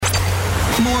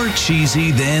More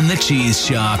cheesy than the cheese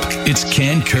shop. It's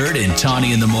Ken, Kurt, and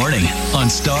Tawny in the morning on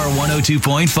Star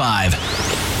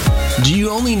 102.5. Do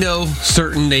you only know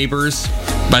certain neighbors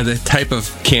by the type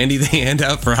of candy they hand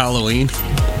out for Halloween?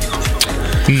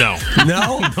 No.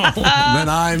 No? Then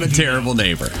I'm a terrible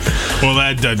neighbor. Well,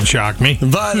 that doesn't shock me.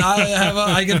 But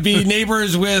I could be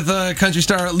neighbors with country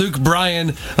star Luke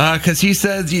Bryan because he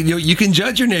says you can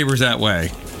judge your neighbors that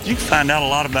way. You can find out a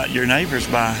lot about your neighbors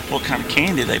by what kind of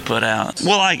candy they put out.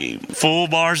 Well, like full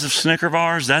bars of Snicker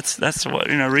bars, that's what,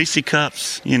 Reese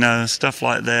cups, stuff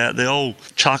like that. The old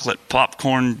chocolate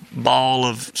popcorn ball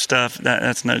of stuff,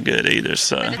 that's no good either.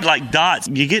 So, like dots,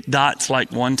 you get dots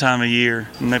like one time a year,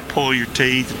 and they pull your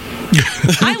teeth.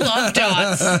 I love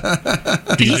dots.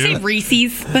 Did you say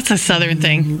Reese's? That's a Southern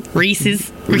thing.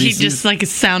 Reese's. Reese's just like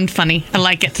sound funny. I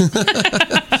like it.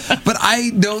 But I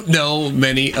don't know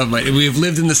many of we've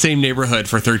lived in the same neighborhood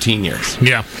for 13 years.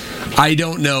 Yeah. I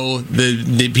don't know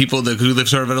the people who live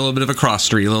sort of at a little bit of a cross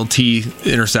street, a little T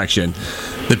intersection.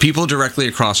 The people directly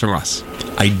across from us,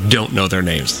 I don't know their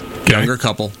names. Okay. Younger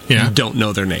couple, don't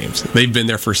know their names. They've been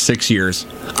there for 6 years.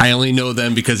 I only know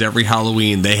them because every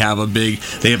Halloween they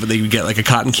get like a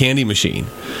cotton candy machine,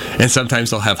 and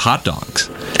sometimes they'll have hot dogs.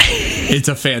 It's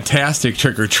a fantastic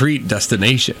trick-or-treat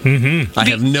destination. Mm-hmm. I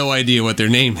have no idea what their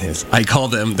name is. I call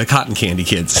them the Cotton Candy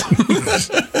Kids.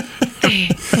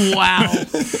 Wow.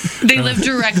 They live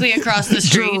directly across the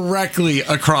street. Directly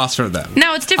across from them.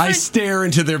 Now, it's different. I stare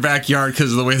into their backyard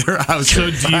because of the way their house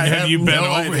is. So have you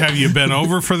been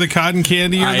over for the cotton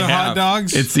candy or hot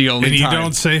dogs? It's the only time. And you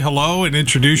don't say hello and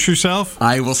introduce yourself?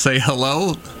 I will say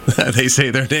hello. They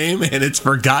say their name, and it's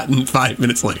forgotten 5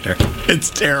 minutes later. It's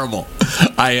terrible.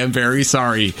 I am very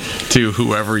sorry to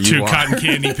whoever you are. To cotton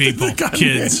candy people,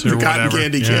 kids, or whatever. Cotton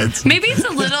candy kids. Maybe it's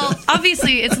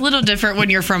obviously, it's a little different when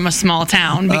you're from a small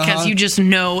town because you just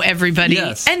know everybody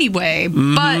anyway.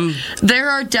 Mm-hmm. But there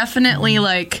are definitely,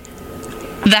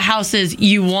 the houses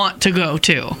you want to go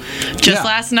to. Just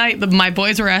last night, my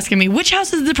boys were asking me, which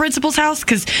house is the principal's house?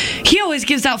 Because he always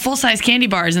gives out full-size candy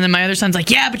bars. And then my other son's like,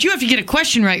 yeah, but you have to get a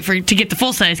question right to get the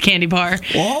full-size candy bar.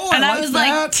 Oh, and I was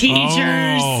like,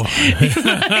 teachers. Oh.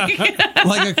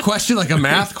 Like a question, like a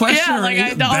math question? Yeah,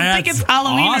 I don't think it's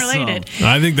Halloween related.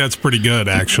 I think that's pretty good,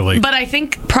 actually. But I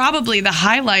think probably the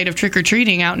highlight of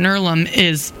trick-or-treating out in Earlham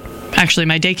is actually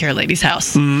my daycare lady's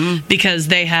house, because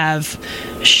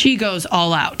she goes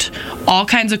all out. All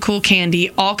kinds of cool candy,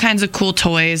 all kinds of cool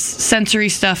toys, sensory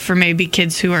stuff for maybe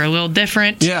kids who are a little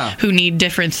different, who need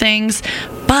different things.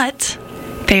 But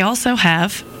they also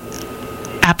have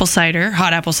apple cider,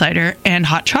 hot apple cider, and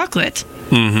hot chocolate.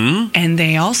 Mm-hmm. And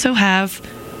they also have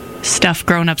stuff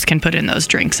grown-ups can put in those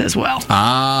drinks as well.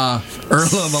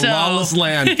 Earlham, a lawless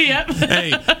land. Yep.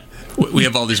 Hey, we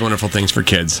have all these wonderful things for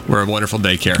kids. We're a wonderful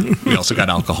daycare. We also got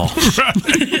alcohol.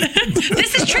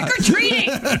 This is trick-or-treating.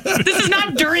 This is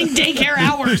not during daycare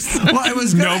hours. Well, I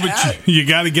was but you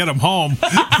got to get them home.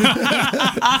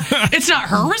 It's not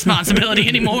her responsibility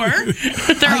anymore.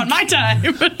 They're on my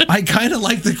time. I kind of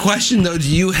like the question, though.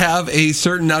 Do you have a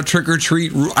certain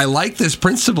trick-or-treat rule? I like this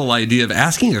principle idea of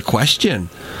asking a question.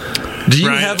 Do you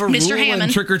have a Mr. rule Hammond. when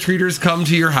trick-or-treaters come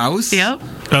to your house? Yep.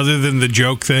 Other than the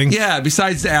joke thing? Yeah,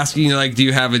 besides asking, do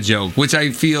you have a joke? Which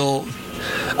I feel...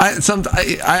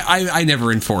 I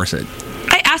never enforce it.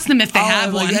 I ask them if they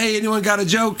have one. Hey, anyone got a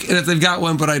joke? And if they've got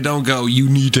one, but I don't go, you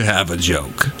need to have a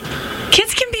joke.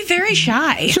 Kids can be very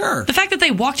shy. Sure. The fact that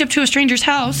they walked up to a stranger's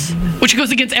house, which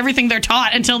goes against everything they're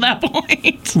taught until that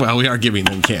point. Well, we are giving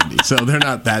them candy, so they're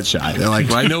not that shy. They're like,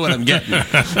 well, I know what I'm getting.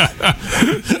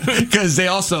 Because they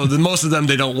also, most of them,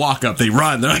 they don't walk up, they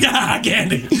run. They're like,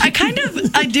 candy.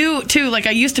 I do, too. I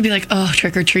used to be like, oh,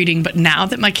 trick-or-treating. But now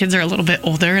that my kids are a little bit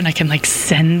older and I can,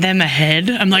 send them ahead,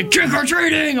 I'm like,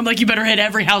 trick-or-treating. I'm like, you better hit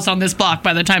every house on this block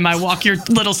by the time I walk your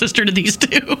little sister to these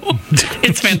two.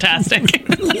 It's fantastic.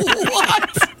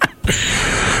 What?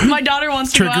 My daughter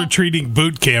wants to trick-or-treating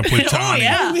boot camp with Tommy.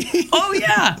 Oh,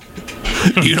 yeah.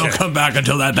 You don't come back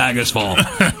until that bag is full. All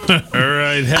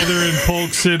right, Heather in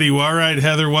Polk City. All right,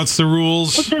 Heather, what's the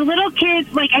rules? The little kids,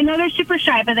 I know they're super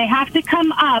shy, but they have to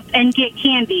come up and get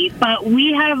candy. But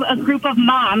we have a group of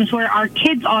moms where our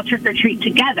kids all trick-or-treat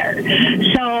together.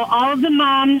 So all of the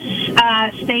moms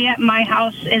stay at my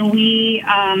house, and we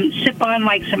sip on,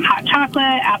 some hot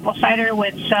chocolate, apple cider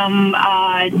with some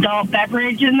adult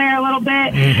beverage in there a little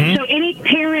bit. Mm-hmm. So any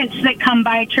parents that come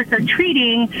by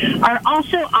trick-or-treating are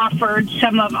also offered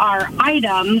some of our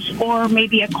items or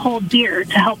maybe a cold beer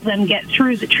to help them get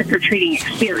through the trick-or-treating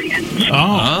experience.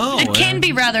 It can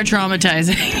be rather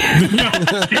traumatizing.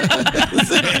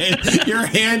 You're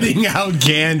handing out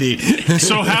candy.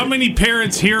 So how many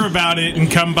parents hear about it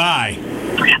and come by?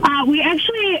 We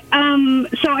actually,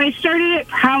 so I started it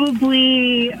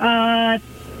probably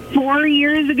 4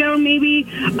 years ago, maybe.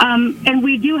 And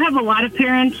we do have a lot of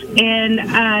parents,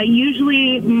 and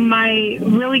usually my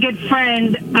really good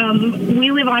friend,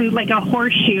 we live on like a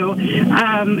horseshoe,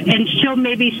 and she'll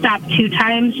maybe stop 2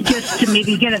 times just to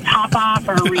maybe get a top off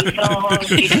or a refill.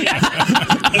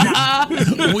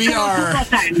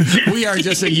 We are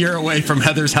just a year away from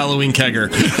Heather's Halloween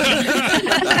kegger.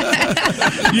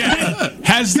 Yeah.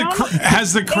 Has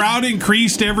the crowd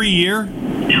increased every year?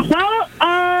 Well,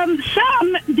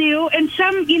 some do, and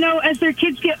some, as their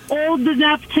kids get old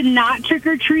enough to not trick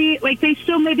or treat, like they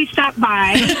still maybe stop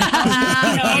by.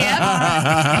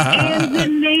 And the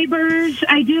neighbors,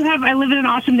 I live in an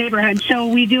awesome neighborhood, so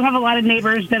we do have a lot of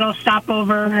neighbors that'll stop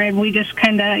over, and we just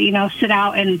kind of, sit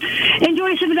out and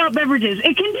enjoy some adult beverages.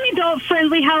 It can be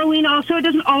adult-friendly Halloween also. It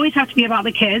doesn't always have to be about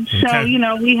the kids, so,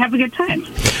 we have a good time.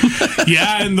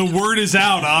 Yeah, and the word is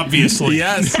out, obviously.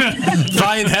 Yes.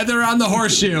 Find Heather on the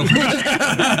horseshoe.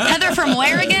 Heather from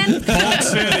where again? Polk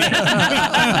City.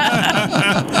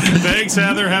 Thanks,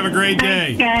 Heather. Have a great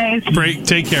day. Thanks, guys.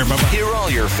 Take care. Bye-bye. Hear all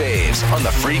your faves on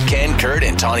the free Ken, Kurt,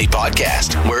 and Tawny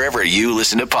podcast, wherever you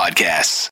listen to podcasts.